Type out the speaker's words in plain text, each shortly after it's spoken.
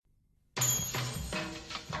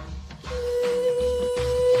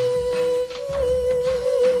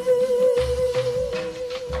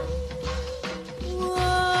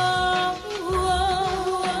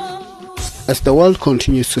As the world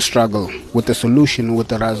continues to struggle with the solution with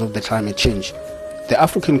the rise of the climate change, the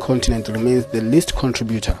African continent remains the least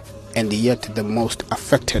contributor and yet the most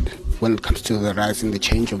affected when it comes to the rise in the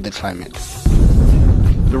change of the climate.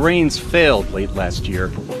 The rains failed late last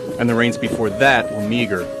year, and the rains before that were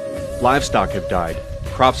meager. Livestock have died,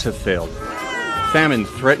 crops have failed. Famine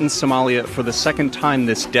threatens Somalia for the second time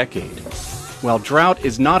this decade. While drought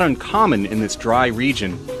is not uncommon in this dry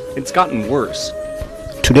region, it's gotten worse.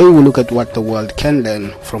 Today we look at what the world can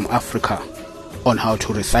learn from Africa on how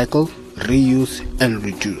to recycle, reuse and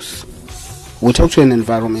reduce. We talk to an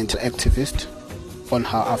environmental activist on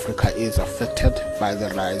how Africa is affected by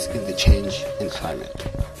the rise in the change in climate.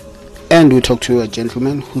 And we talk to a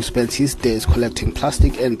gentleman who spends his days collecting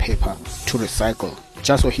plastic and paper to recycle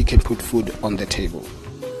just so he can put food on the table.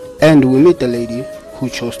 And we meet the lady who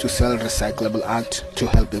chose to sell recyclable art to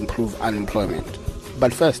help improve unemployment.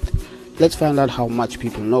 But first, let's find out how much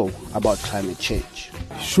people know about climate change.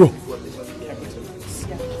 Sure.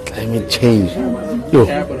 Climate change.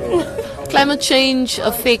 Climate change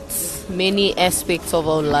affects many aspects of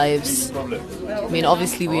our lives. I mean,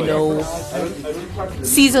 obviously we know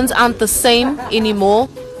seasons aren't the same anymore.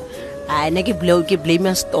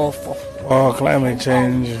 Well, climate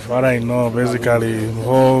change, what I know, basically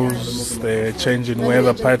involves the change in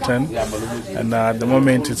weather pattern, and at the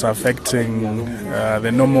moment it's affecting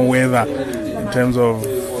the normal weather in terms of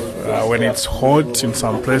when it's hot, in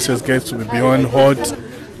some places gets to be beyond hot.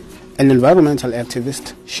 An environmental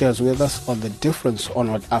activist shares with us on the difference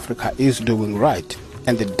on what Africa is doing right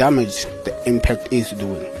and the damage the impact is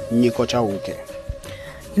doing. Niko Chauke.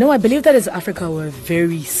 I believe that as Africa, we're a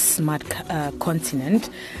very smart continent.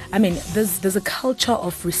 I mean, there's a culture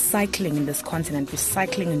of recycling in this continent,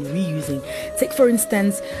 recycling and reusing. Take, for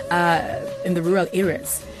instance, in the rural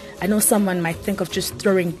areas. I know someone might think of just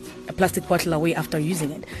throwing a plastic bottle away after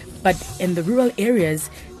using it. But in the rural areas,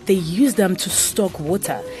 they use them to stock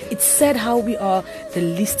water. It's sad how we are the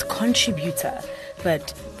least contributor,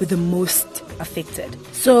 but we're the most affected.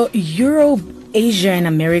 So Europe, Asia and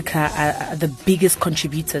America are the biggest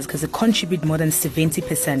contributors because they contribute more than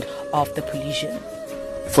 70% of the pollution.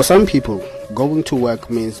 For some people, going to work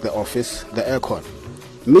means the office, the aircon.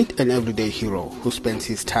 Meet an everyday hero who spends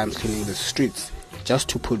his time cleaning the streets just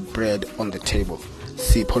to put bread on the table.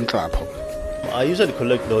 Sipho Ntrapo. I usually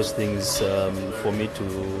collect those things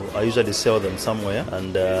I usually sell them somewhere,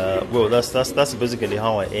 and that's basically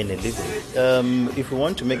how I earn a living. If we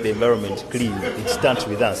want to make the environment clean, it starts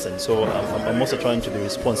with us, and so I'm also trying to be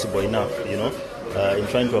responsible enough, in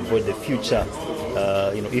trying to avoid the future,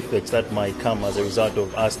 effects that might come as a result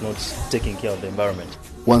of us not taking care of the environment.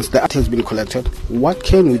 Once the art has been collected, what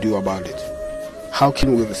can we do about it? How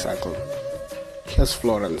can we recycle? Here's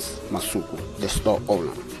Florence Masuku, the store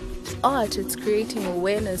owner. Art, it's creating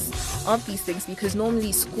awareness of these things, because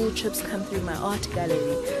normally school trips come through my art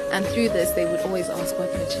gallery, and through this they would always ask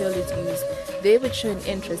what material is used. They would show an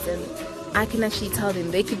interest, and I can actually tell them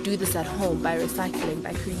they could do this at home by recycling,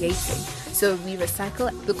 by creating. So we recycle.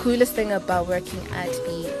 The coolest thing about working at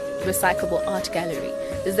the recyclable art gallery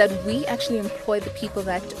is that we actually employ the people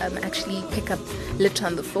that actually pick up litter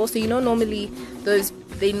on the floor. So normally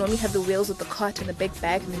they normally have the wheels with the cart and the big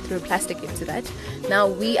bag, and they throw plastic into that. Now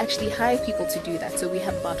we actually hire people to do that. So we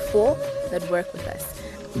have about 4 that work with us.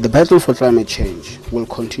 The battle for climate change will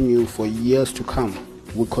continue for years to come.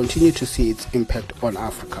 We'll continue to see its impact on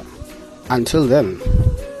Africa. Until then,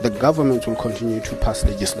 the government will continue to pass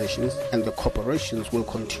legislations and the corporations will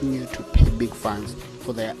continue to pay big fines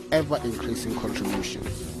for their ever-increasing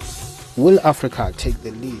contributions. Will Africa take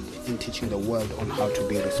the lead in teaching the world on how to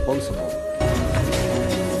be responsible?